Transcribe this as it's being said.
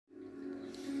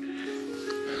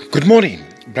Good morning,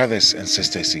 brothers and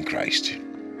sisters in Christ.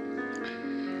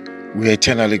 We are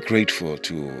eternally grateful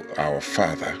to our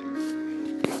Father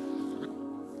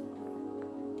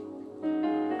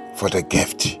for the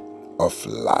gift of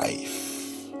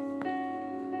life.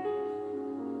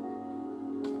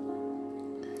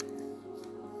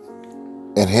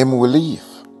 In Him we live,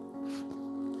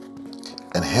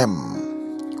 in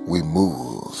Him we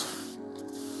move,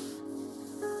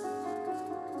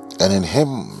 and in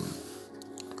Him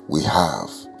we have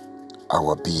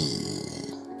our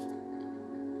being.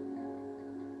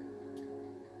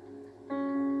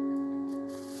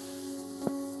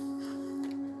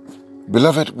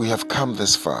 Beloved, we have come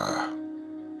this far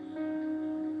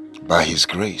by His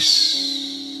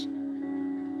grace.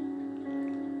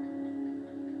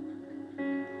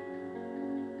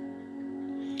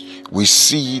 We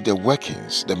see the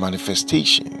workings, the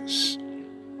manifestations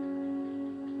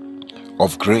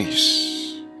of grace,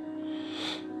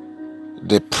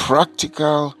 the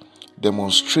practical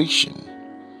demonstration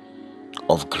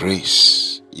of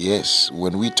grace. Yes,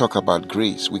 when we talk about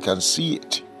grace, we can see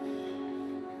it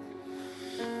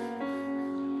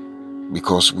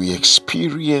because we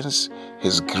experience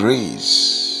His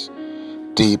grace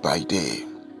day by day.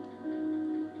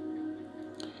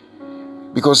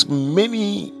 Because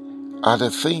many are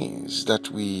the things that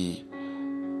we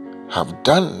have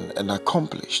done and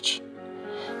accomplished,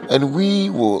 and we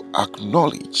will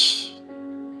acknowledge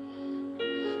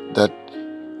that,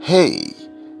 hey,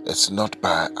 it's not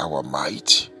by our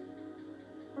might,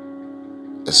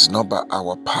 it's not by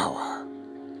our power,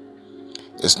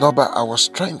 it's not by our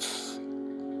strength,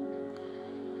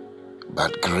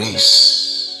 but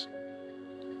grace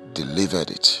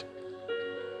delivered it.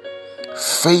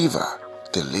 Favor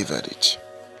delivered it.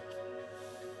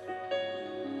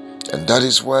 And that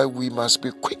is why we must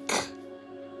be quick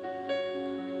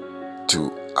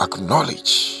to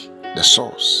acknowledge the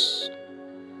source.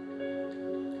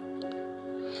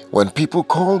 When people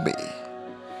call me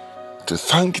to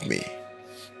thank me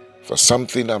for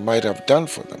something I might have done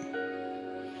for them,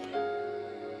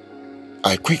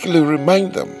 I quickly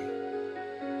remind them,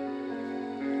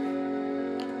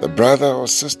 the brother or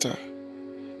sister,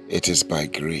 it is by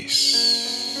grace.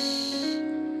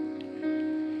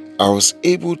 I was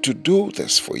able to do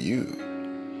this for you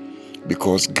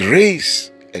because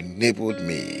grace enabled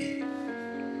me.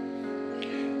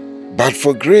 But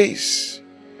for grace,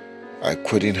 I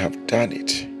couldn't have done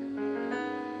it.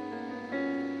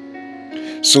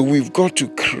 So we've got to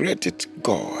credit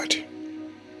God.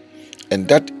 And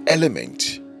that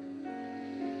element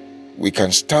we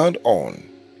can stand on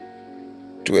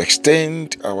to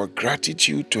extend our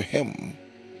gratitude to Him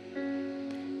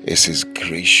is His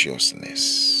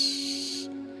graciousness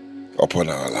upon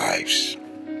our lives.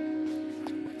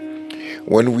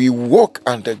 When we walk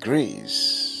under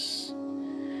grace,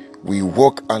 we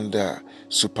walk under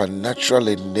supernatural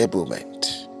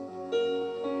enablement.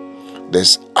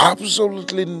 There's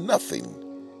absolutely nothing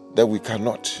that we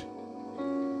cannot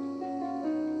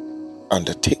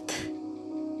undertake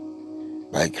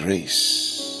by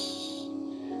grace.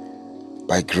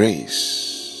 By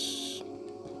grace.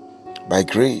 By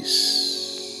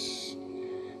grace.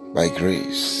 By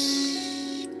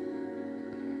grace.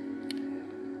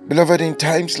 Beloved, in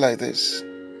times like this,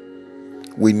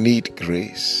 we need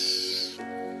grace.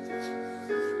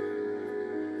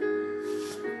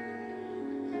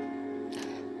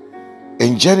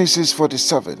 In Genesis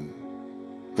 47,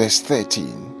 verse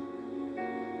 13,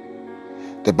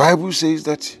 the Bible says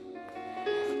that,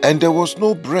 and there was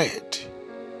no bread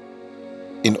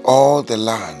in all the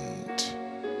land,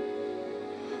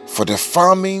 for the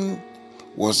famine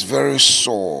was very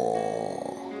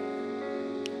sore,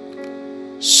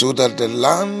 so that the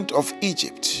land of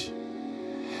Egypt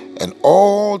and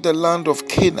all the land of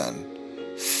Canaan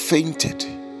fainted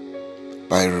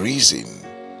by reason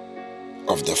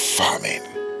of the famine.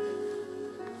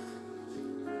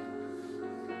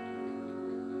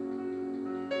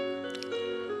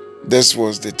 This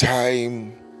was the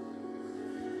time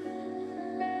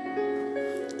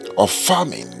of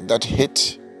famine that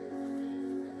hit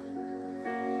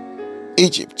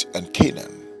Egypt and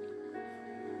Canaan.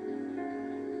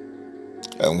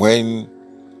 And when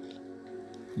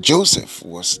Joseph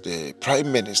was the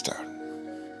prime minister,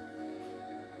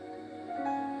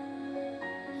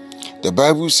 the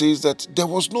Bible says that there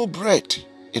was no bread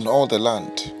in all the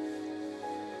land.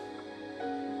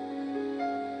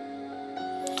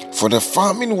 For the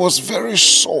famine was very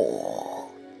sore,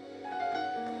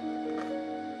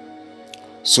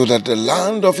 so that the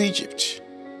land of Egypt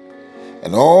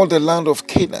and all the land of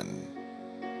Canaan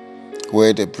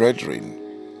were the brethren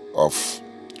of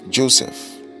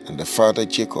Joseph and the father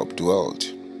Jacob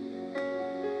dwelt,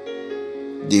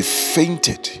 they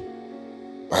fainted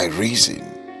by reason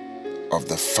of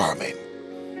the famine.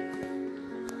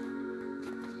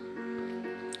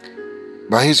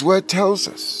 But his word tells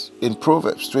us in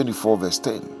Proverbs 24 verse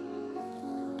 10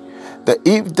 that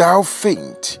if thou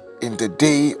faint in the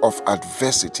day of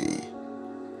adversity,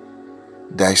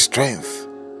 thy strength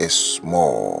is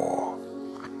small.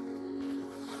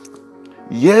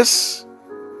 Yes,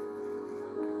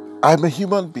 I'm a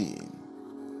human being.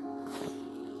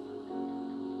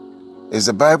 Is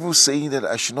the Bible saying that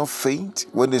I should not faint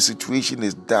when the situation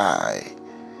is dire,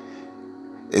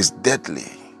 is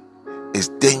deadly, is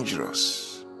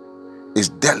dangerous, is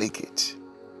delicate?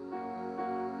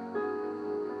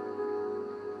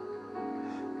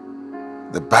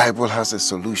 The Bible has a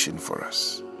solution for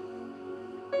us.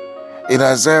 In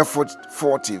Isaiah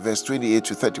 40 verse 28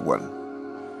 to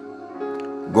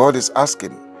 31, God is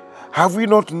asking, have we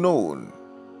not known,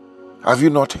 have you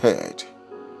not heard,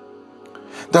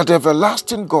 that the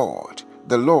everlasting God,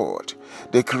 the Lord,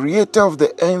 the creator of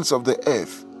the ends of the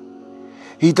earth,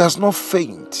 he does not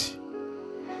faint,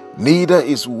 neither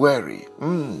is weary.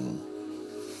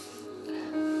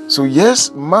 So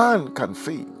yes, man can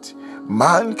faint,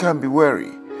 man can be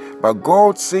weary, but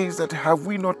God says that have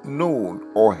we not known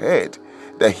or heard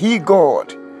that he,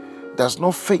 God, does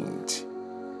not faint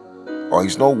or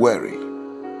is not weary.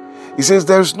 He says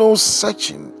there is no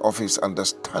searching of his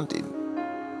understanding.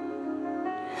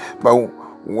 But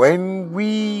when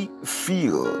we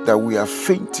feel that we are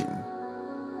fainting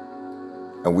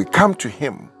and we come to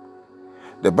him,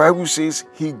 the Bible says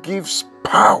he gives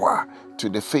power to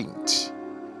the faint.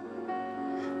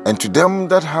 And to them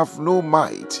that have no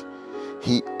might,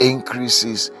 he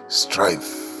increases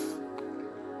strength.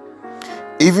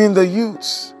 Even the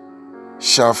youths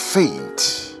shall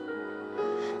faint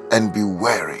and be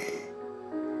weary,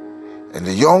 and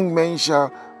the young men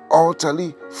shall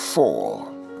utterly fall.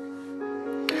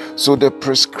 So the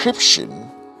prescription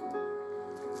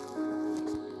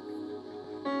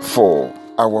for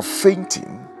our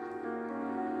fainting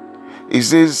is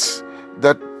this,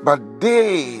 that but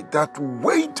they that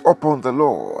wait upon the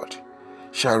Lord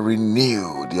shall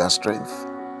renew their strength.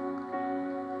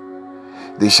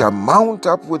 They shall mount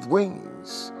up with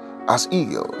wings as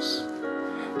eagles.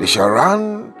 They shall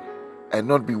run and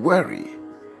not be weary,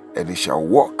 and they shall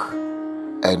walk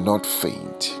and not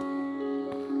faint.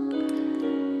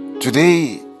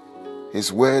 Today,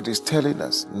 his word is telling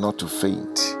us not to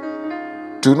faint.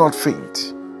 Do not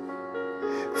faint.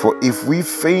 For if we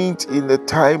faint in the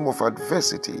time of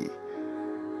adversity,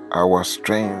 our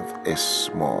strength is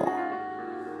small.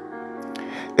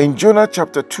 In Jonah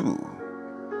chapter 2,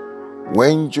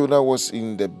 when Jonah was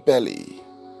in the belly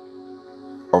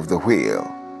of the whale,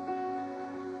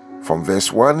 from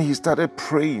verse 1, he started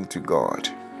praying to God.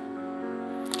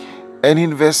 And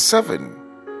in verse 7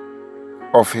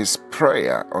 of his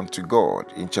prayer unto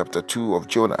God, in chapter 2 of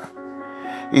Jonah,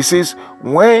 he says,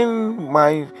 when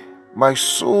my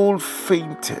soul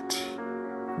fainted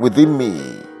within me,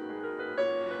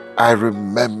 I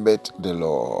remembered the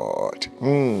Lord.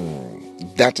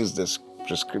 That is the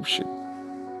prescription.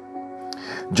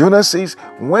 Jonah says,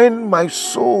 when my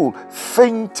soul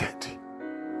fainted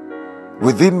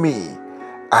within me,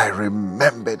 I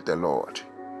remembered the Lord.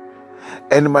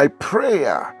 And my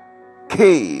prayer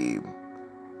came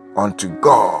unto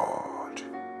God,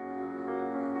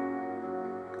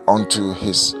 unto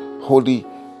his holy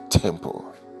temple.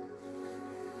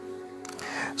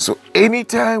 So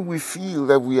anytime we feel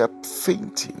that we are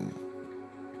fainting,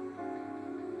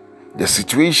 the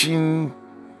situation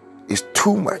is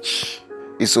too much,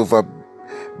 it's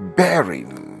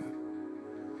overbearing,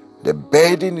 the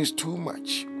burden is too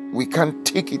much, we can't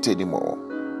take it anymore.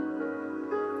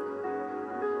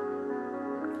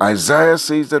 Isaiah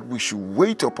says that we should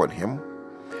wait upon him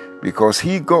because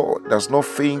he, God, does not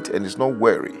faint and is not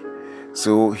weary,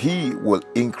 so he will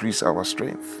increase our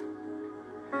strength.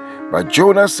 But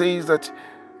Jonah says that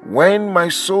when my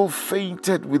soul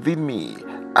fainted within me,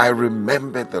 I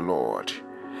remembered the Lord,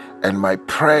 and my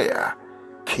prayer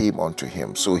came unto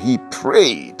him. So he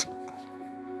prayed.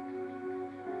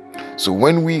 So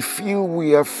when we feel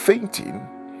we are fainting,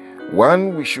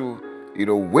 one, we should,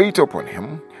 wait upon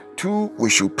him. Two, we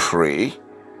should pray.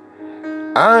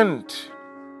 And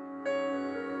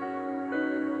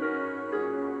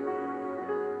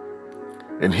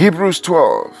in Hebrews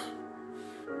 12,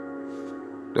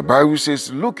 the Bible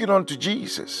says, looking unto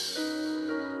Jesus,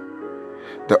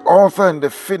 the author and the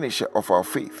finisher of our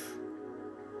faith,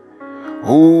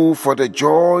 who for the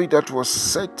joy that was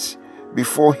set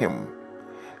before him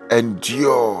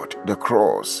endured the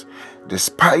cross,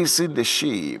 despising the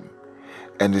shame,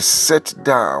 and is set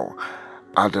down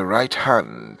at the right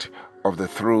hand of the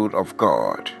throne of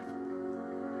God.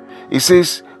 He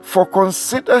says, for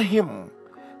consider him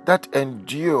that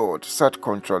endured such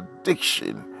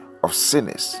contradiction of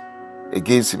sinners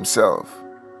against himself,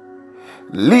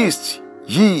 lest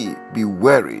ye be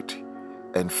wearied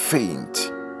and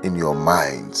faint in your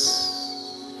minds.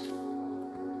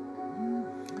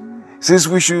 Since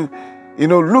we should,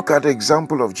 look at the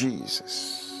example of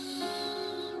Jesus.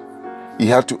 He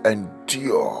had to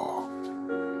endure.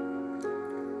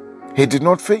 He did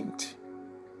not faint.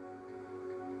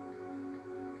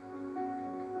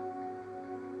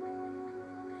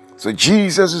 So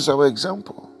Jesus is our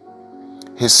example.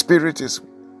 His Spirit is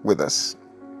with us.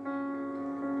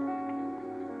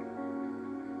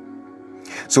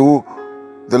 So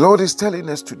the Lord is telling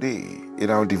us today in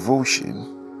our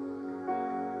devotion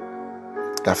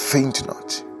that faint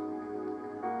not.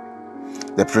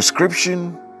 The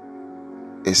prescription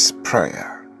is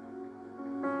prayer.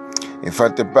 In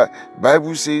fact, the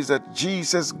Bible says that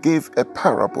Jesus gave a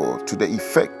parable to the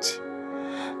effect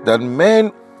that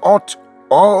men ought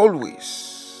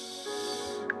always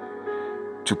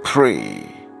to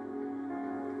pray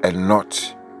and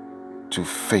not to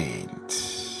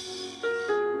faint.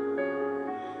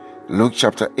 Luke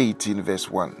chapter 18 verse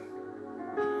 1.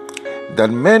 That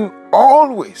men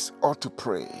always ought to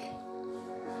pray.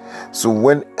 So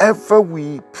whenever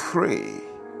we pray,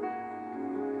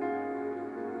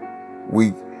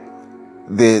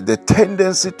 the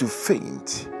tendency to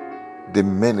faint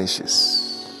diminishes.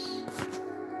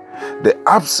 The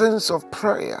absence of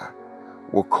prayer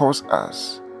will cause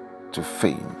us to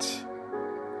faint.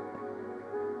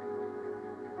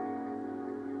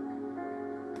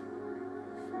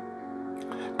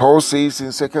 Paul says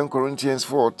in 2 Corinthians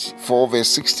 4 verse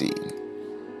 16,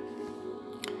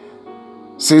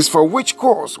 says, for which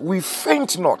cause we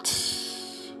faint not,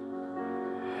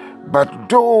 but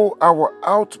though our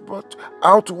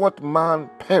outward man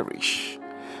perish,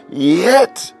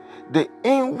 yet the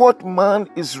inward man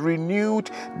is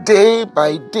renewed day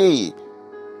by day.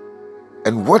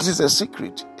 And what is the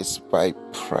secret? It's by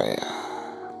prayer.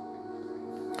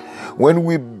 When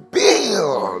we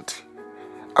build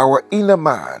our inner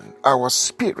man, our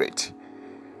spirit,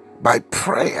 by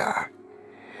prayer,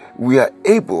 we are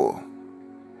able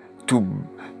to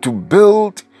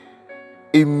build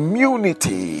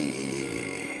immunity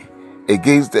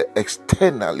against the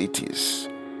externalities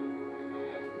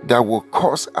that will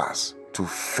cause us to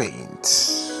faint.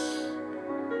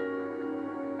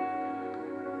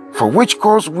 For which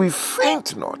cause we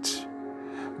faint not,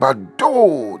 but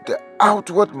though the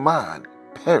outward man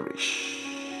perish,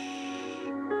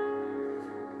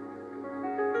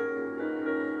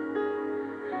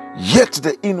 yet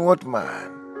the inward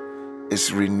man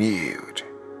is renewed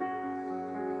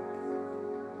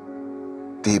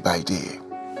day by day.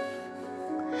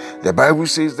 The Bible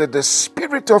says that the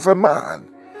spirit of a man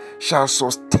shall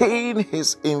sustain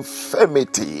his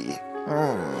infirmity.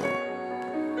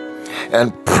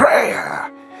 And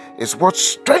prayer is what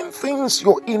strengthens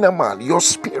your inner man, your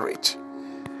spirit,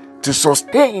 to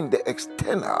sustain the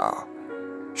external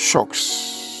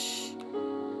shocks.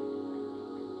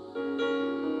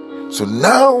 So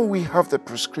now we have the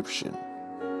prescription,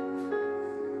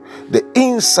 the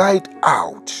inside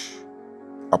out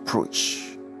approach.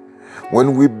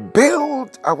 When we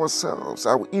build ourselves,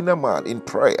 our inner man, in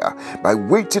prayer by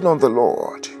waiting on the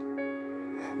Lord,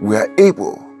 we are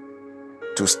able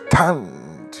to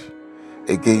stand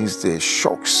against the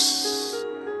shocks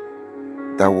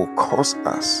that will cause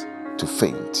us to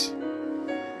faint.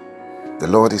 The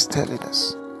Lord is telling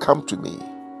us, come to me,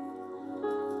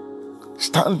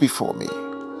 stand before me,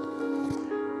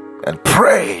 and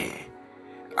pray.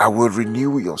 I will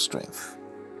renew your strength.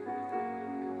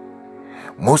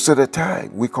 Most of the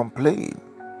time, we complain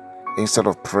instead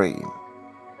of praying.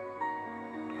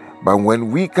 But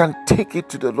when we can take it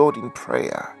to the Lord in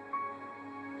prayer,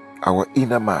 our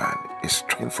inner man is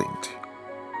strengthened.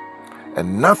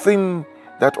 And nothing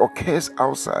that occurs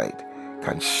outside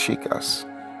can shake us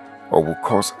or will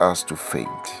cause us to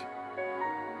faint.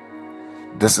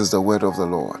 This is the word of the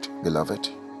Lord, beloved,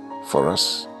 for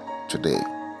us today.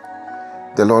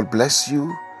 The Lord bless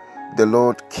you. The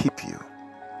Lord keep you.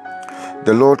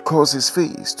 The Lord cause his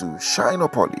face to shine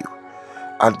upon you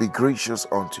and be gracious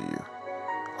unto you.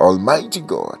 Almighty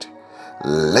God,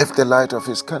 lift the light of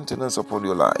his countenance upon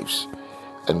your lives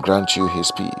and grant you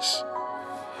his peace.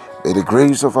 May the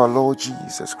grace of our Lord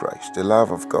Jesus Christ, the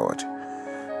love of God,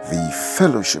 the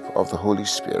fellowship of the Holy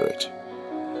Spirit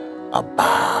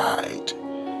abide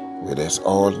with us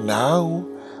all now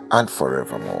and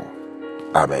forevermore.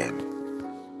 Amen.